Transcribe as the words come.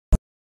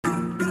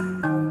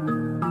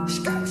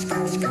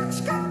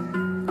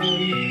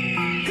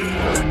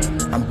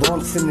I'm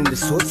bouncing in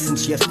this hood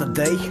since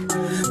yesterday,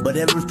 but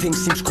everything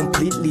seems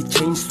completely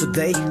changed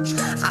today.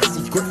 I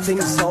see good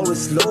things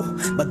always low,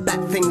 but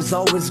bad things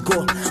always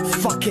go.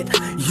 Fuck it,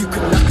 you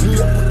can knock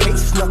me up a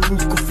case, nothing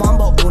you can find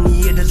but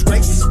only a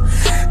disgrace.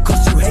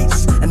 Cause you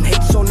hates, and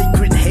hates only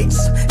grit hates.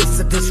 It's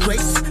a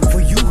disgrace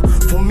for you,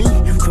 for me,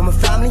 for my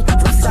family,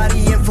 for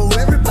society, and for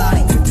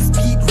everybody. 50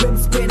 speed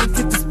rims spinning,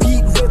 50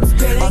 speed rims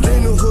spinning. I'm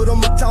in the hood of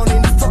my town,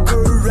 ain't a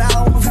fucker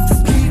around. 50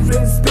 speed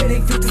rims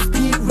spinning, 50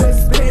 speed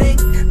rims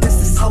spinning. This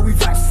is how we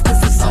rise,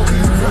 this is how we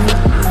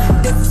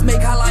run. This is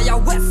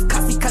Meghalaya West,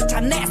 Khasi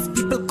culture nest.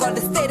 People call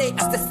the city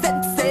as the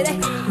set city.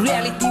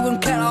 Reality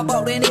won't care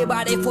about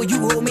anybody. For you,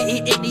 homie,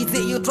 it ain't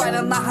easy. You try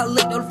to knock a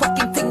little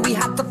fucking thing. We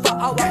have to for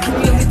our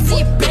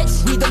community,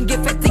 bitch. We don't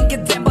give a thing a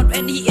damn about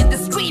any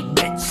industry,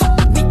 bitch.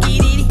 We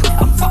eat it,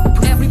 I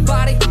fuck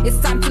everybody. It's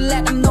time to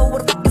let them know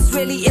what the fuck is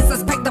really is.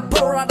 Respect the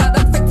poor rather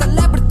than fake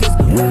celebrities.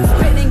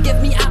 Spinning,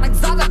 give me an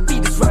anxiety.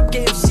 This rap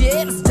game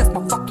shit is just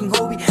my fucking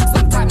hobby.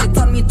 Sometimes it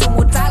turn me to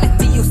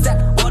mortality. You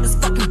said all this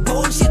fucking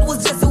bullshit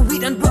was just a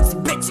weed and drugs,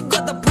 bitch. You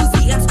got the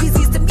pussy and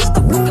squeezies to me,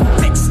 the fucking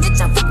bitch.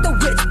 Bitch, I fuck the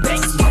rich,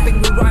 bitch.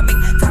 Popping, we rhyming.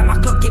 Time I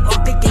clock, keep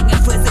on ticking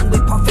and freezing. We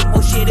puffing,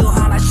 oh shit,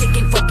 Ohana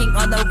shaking, fucking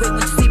on the ring.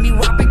 When you see me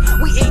rapping,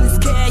 we ain't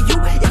scare you.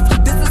 If you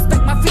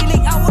disrespect my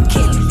feeling, I will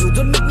kill you.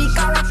 Don't make me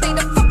karate,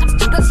 the fuck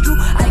up, that's true.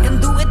 I can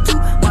do it too.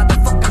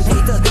 Motherfucking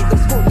hater, they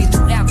don't pull me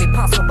through every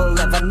possible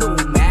avenue,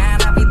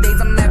 man. Every day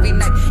and every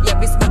night, yeah,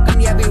 we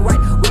smoking, yeah, we right.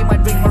 We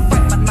might drink or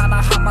fight, but not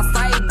a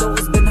homicide. Though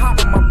it's been hard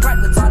on my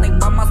pride, with Sonic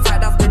by my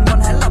side, that's been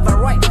one hell of a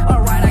ride.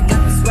 Alright, I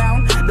got this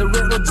round. The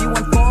real OG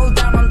won't fall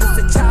down. I'm just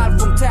a child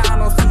from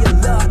town. I'll see a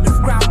lot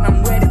of ground.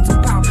 I'm ready to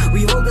pound.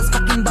 We hold this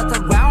fucking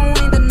battle round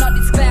in the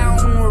Northeast clown.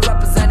 We're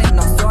representing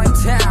North Shore in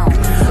town.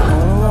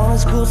 All I want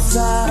is good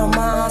side on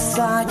my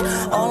side.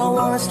 All I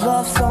want is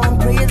love, song,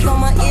 prayers on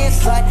my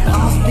inside.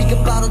 I'ma speak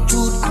about the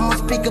truth, I'ma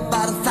speak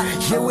about the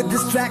fact. Here with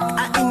this track,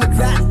 I ain't a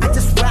rap, I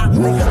just rap.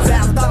 Make a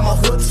rap about my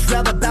hood,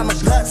 rap about my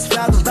blood,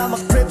 rap about my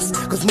crips.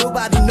 Cause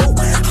nobody know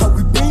how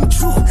we been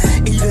through.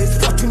 Either it's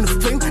fucking the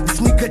fame, this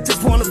nigga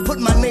just wanna put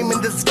my name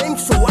in this game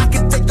so I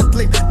can take the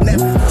blame.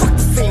 Never fuck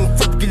the fame,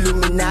 fuck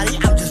Illuminati.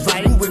 I'm just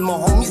riding with my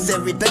homies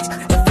every day.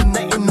 Every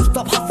night and no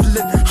stop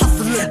hustling,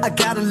 hustling. I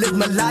gotta live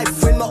my life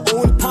with my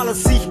own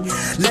policy.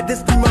 Let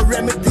this be my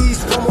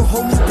remedies for my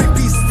homies. Big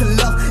peace to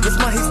love, it's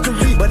my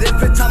history. But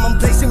every time I'm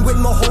placing with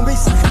my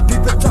homies,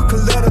 people talk a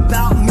lot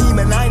about me.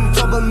 Man, I ain't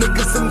trouble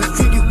niggas in the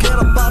street.